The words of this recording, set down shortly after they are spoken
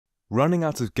Running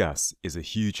out of gas is a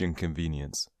huge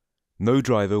inconvenience. No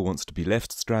driver wants to be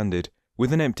left stranded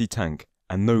with an empty tank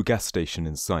and no gas station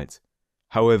in sight.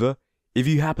 However, if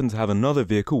you happen to have another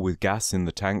vehicle with gas in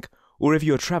the tank, or if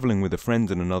you are travelling with a friend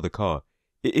in another car,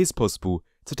 it is possible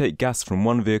to take gas from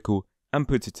one vehicle and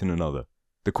put it in another.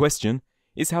 The question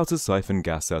is how to siphon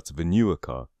gas out of a newer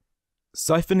car.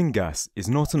 Siphoning gas is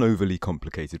not an overly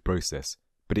complicated process,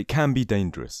 but it can be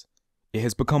dangerous. It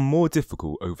has become more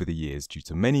difficult over the years due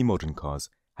to many modern cars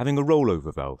having a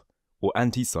rollover valve, or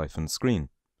anti-siphon screen,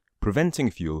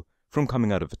 preventing fuel from coming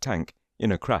out of the tank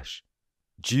in a crash.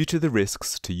 Due to the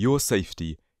risks to your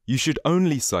safety, you should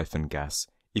only siphon gas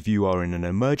if you are in an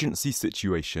emergency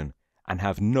situation and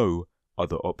have no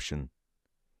other option.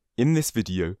 In this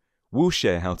video, we'll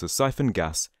share how to siphon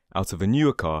gas out of a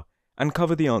newer car and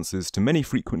cover the answers to many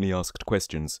frequently asked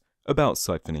questions about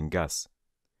siphoning gas.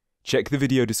 Check the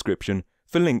video description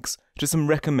for links to some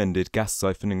recommended gas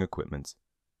siphoning equipment.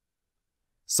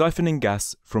 Siphoning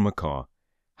gas from a car.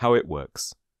 How it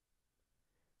works.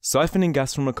 Siphoning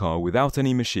gas from a car without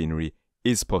any machinery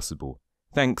is possible,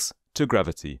 thanks to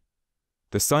gravity.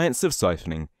 The science of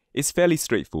siphoning is fairly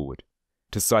straightforward.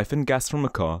 To siphon gas from a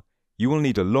car, you will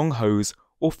need a long hose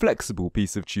or flexible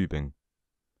piece of tubing.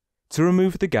 To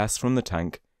remove the gas from the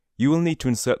tank, you will need to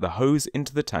insert the hose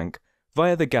into the tank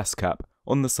via the gas cap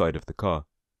on the side of the car.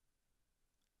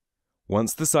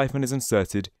 Once the siphon is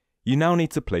inserted, you now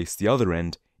need to place the other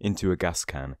end into a gas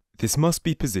can. This must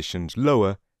be positioned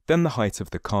lower than the height of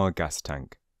the car gas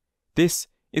tank. This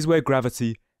is where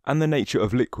gravity and the nature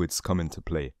of liquids come into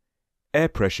play. Air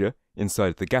pressure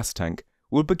inside the gas tank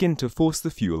will begin to force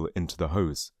the fuel into the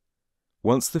hose.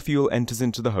 Once the fuel enters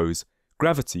into the hose,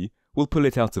 gravity will pull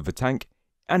it out of the tank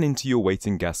and into your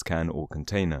waiting gas can or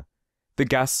container. The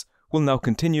gas will now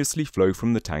continuously flow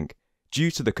from the tank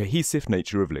due to the cohesive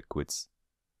nature of liquids.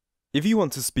 If you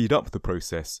want to speed up the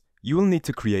process, you will need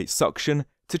to create suction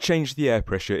to change the air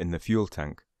pressure in the fuel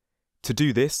tank. To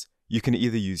do this, you can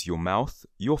either use your mouth,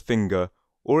 your finger,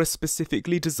 or a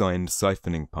specifically designed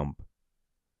siphoning pump.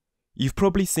 You've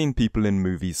probably seen people in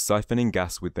movies siphoning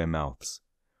gas with their mouths.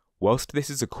 Whilst this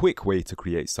is a quick way to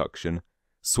create suction,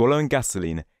 swallowing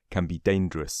gasoline can be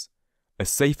dangerous. A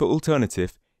safer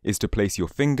alternative is to place your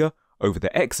finger over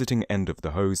the exiting end of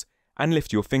the hose and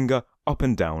lift your finger up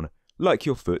and down like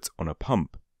your foot on a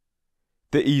pump.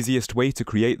 The easiest way to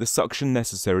create the suction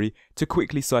necessary to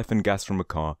quickly siphon gas from a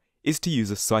car is to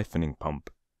use a siphoning pump.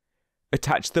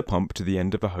 Attach the pump to the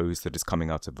end of a hose that is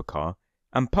coming out of the car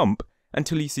and pump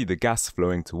until you see the gas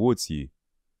flowing towards you.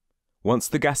 Once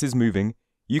the gas is moving,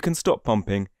 you can stop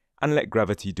pumping and let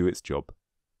gravity do its job.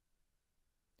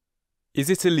 Is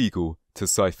it illegal to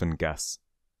siphon gas?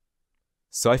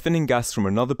 Siphoning gas from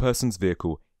another person's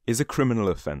vehicle is a criminal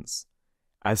offence.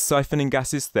 As siphoning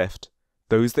gas is theft,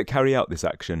 those that carry out this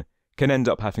action can end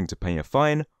up having to pay a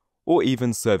fine or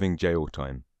even serving jail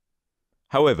time.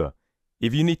 However,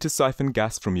 if you need to siphon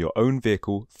gas from your own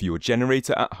vehicle for your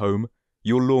generator at home,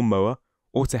 your lawnmower,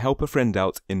 or to help a friend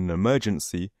out in an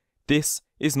emergency, this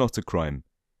is not a crime.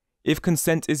 If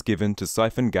consent is given to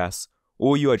siphon gas,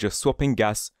 or you are just swapping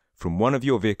gas from one of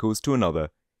your vehicles to another,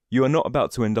 you are not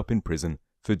about to end up in prison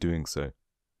for doing so.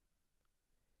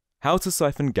 How to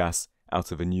siphon gas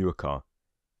out of a newer car.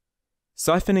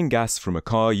 Siphoning gas from a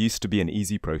car used to be an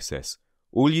easy process.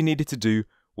 All you needed to do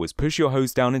was push your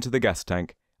hose down into the gas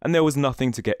tank and there was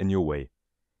nothing to get in your way.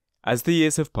 As the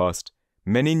years have passed,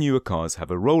 many newer cars have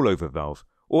a rollover valve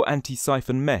or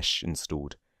anti-siphon mesh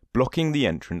installed, blocking the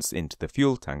entrance into the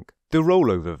fuel tank. The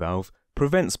rollover valve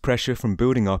prevents pressure from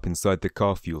building up inside the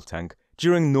car fuel tank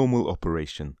during normal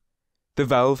operation. The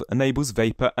valve enables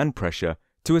vapor and pressure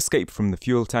to escape from the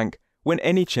fuel tank when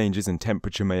any changes in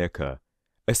temperature may occur.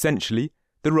 Essentially,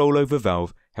 the rollover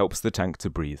valve helps the tank to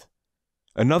breathe.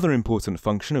 Another important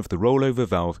function of the rollover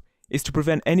valve is to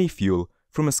prevent any fuel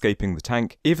from escaping the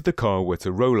tank if the car were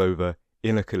to roll over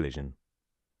in a collision.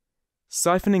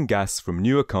 Siphoning gas from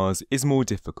newer cars is more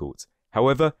difficult,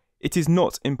 however, it is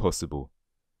not impossible.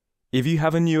 If you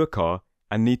have a newer car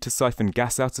and need to siphon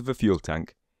gas out of a fuel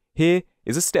tank, here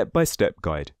is a step-by-step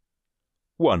guide.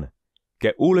 1.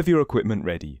 Get all of your equipment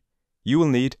ready. You will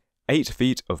need 8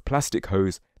 feet of plastic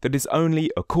hose that is only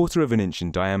 1/4 inch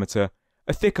in diameter,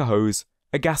 a thicker hose,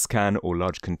 a gas can or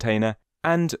large container,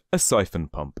 and a siphon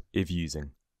pump if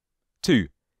using. 2.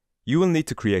 You will need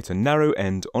to create a narrow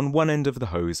end on one end of the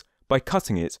hose by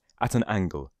cutting it at an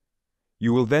angle.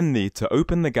 You will then need to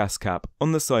open the gas cap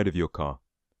on the side of your car.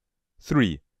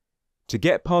 3. To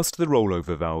get past the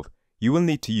rollover valve, you will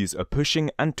need to use a pushing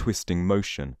and twisting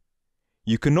motion.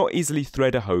 You cannot easily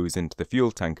thread a hose into the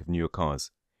fuel tank of newer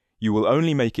cars. You will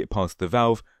only make it past the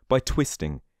valve by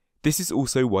twisting. This is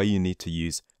also why you need to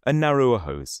use a narrower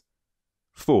hose.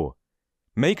 4.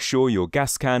 Make sure your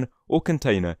gas can or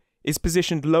container is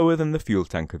positioned lower than the fuel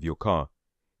tank of your car.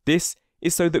 This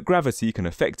is so that gravity can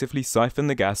effectively siphon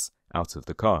the gas out of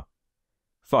the car.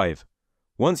 5.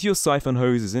 Once your siphon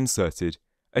hose is inserted,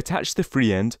 attach the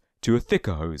free end to a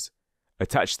thicker hose.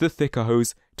 Attach the thicker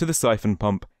hose to the siphon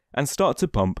pump and start to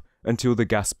pump until the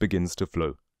gas begins to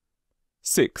flow.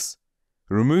 6.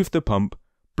 Remove the pump,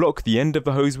 block the end of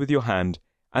the hose with your hand,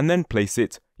 and then place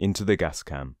it into the gas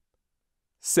can.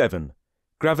 7.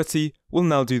 Gravity will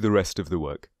now do the rest of the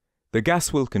work. The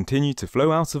gas will continue to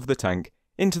flow out of the tank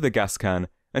into the gas can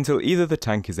until either the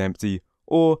tank is empty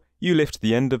or you lift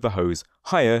the end of the hose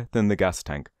higher than the gas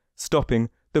tank, stopping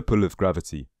the pull of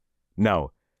gravity.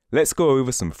 Now, let's go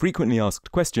over some frequently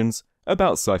asked questions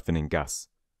about siphoning gas.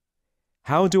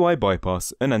 How do I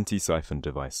bypass an anti-siphon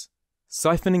device?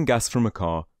 Siphoning gas from a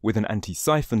car with an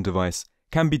anti-siphon device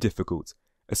can be difficult,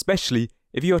 especially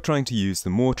if you are trying to use the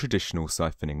more traditional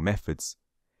siphoning methods.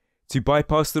 To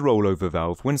bypass the rollover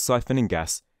valve when siphoning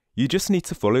gas, you just need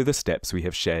to follow the steps we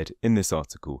have shared in this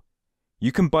article.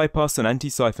 You can bypass an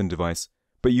anti-siphon device,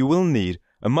 but you will need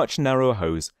a much narrower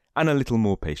hose and a little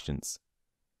more patience.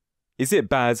 Is it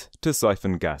bad to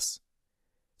siphon gas?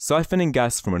 Siphoning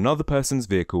gas from another person's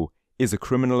vehicle is a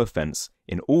criminal offence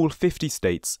in all 50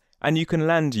 states, and you can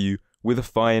land you with a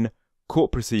fine,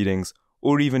 court proceedings,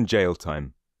 or even jail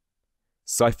time.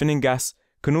 Siphoning gas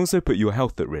can also put your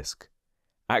health at risk.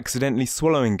 Accidentally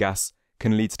swallowing gas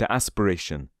can lead to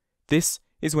aspiration. This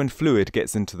is when fluid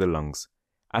gets into the lungs.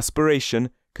 Aspiration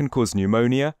can cause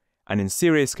pneumonia and in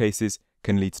serious cases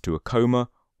can lead to a coma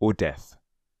or death.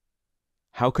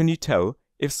 How can you tell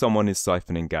if someone is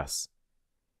siphoning gas?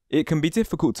 It can be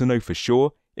difficult to know for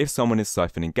sure if someone is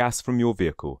siphoning gas from your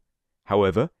vehicle.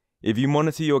 However, if you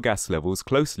monitor your gas levels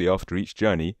closely after each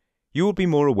journey, you will be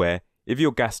more aware if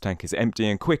your gas tank is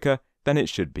emptying quicker than it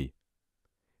should be.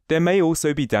 There may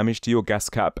also be damage to your gas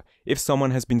cap if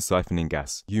someone has been siphoning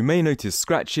gas. You may notice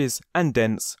scratches and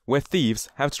dents where thieves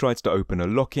have tried to open a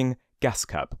locking gas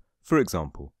cap, for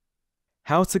example.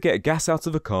 How to get gas out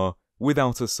of a car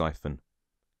without a siphon.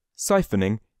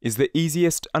 Siphoning is the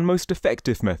easiest and most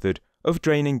effective method of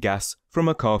draining gas from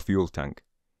a car fuel tank.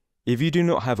 If you do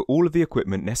not have all of the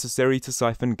equipment necessary to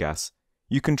siphon gas,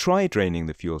 you can try draining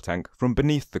the fuel tank from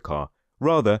beneath the car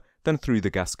rather than through the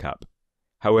gas cap.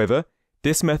 However,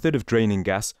 this method of draining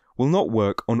gas will not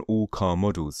work on all car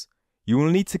models. You will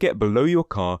need to get below your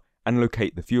car and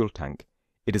locate the fuel tank.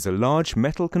 It is a large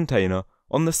metal container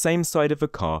on the same side of the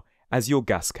car as your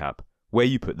gas cap, where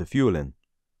you put the fuel in.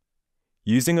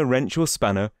 Using a wrench or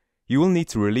spanner, you will need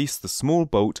to release the small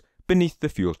bolt beneath the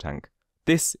fuel tank.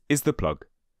 This is the plug.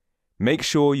 Make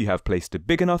sure you have placed a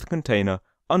big enough container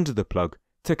under the plug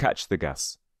to catch the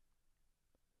gas.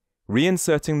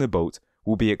 Reinserting the bolt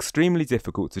will be extremely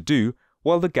difficult to do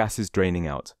while the gas is draining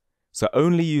out, so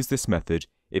only use this method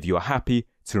if you are happy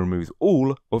to remove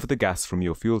all of the gas from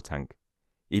your fuel tank.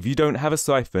 If you don't have a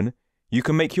siphon, you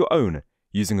can make your own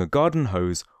using a garden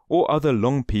hose or other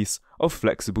long piece of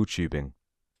flexible tubing.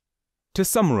 To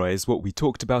summarize what we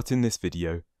talked about in this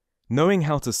video, knowing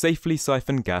how to safely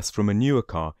siphon gas from a newer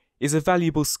car is a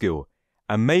valuable skill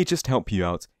and may just help you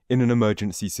out in an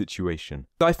emergency situation.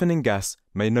 Siphoning gas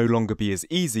may no longer be as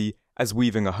easy as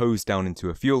weaving a hose down into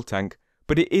a fuel tank,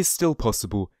 but it is still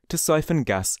possible to siphon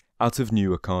gas out of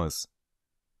newer cars.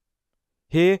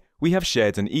 Here we have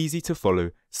shared an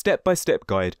easy-to-follow, step-by-step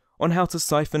guide on how to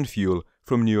siphon fuel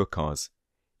from newer cars.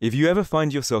 If you ever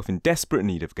find yourself in desperate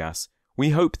need of gas, we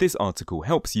hope this article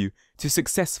helps you to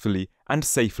successfully and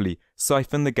safely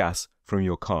siphon the gas from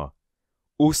your car.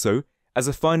 Also, as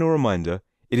a final reminder,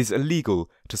 it is illegal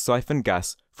to siphon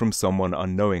gas from someone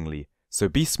unknowingly, so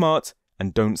be smart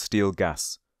and don't steal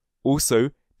gas. Also,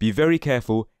 be very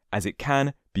careful as it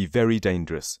can be very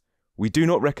dangerous. We do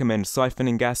not recommend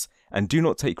siphoning gas and do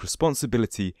not take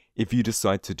responsibility if you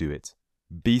decide to do it.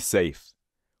 Be safe.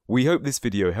 We hope this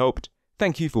video helped.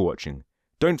 Thank you for watching.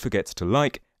 Don't forget to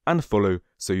like and follow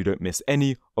so you don't miss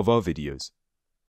any of our videos.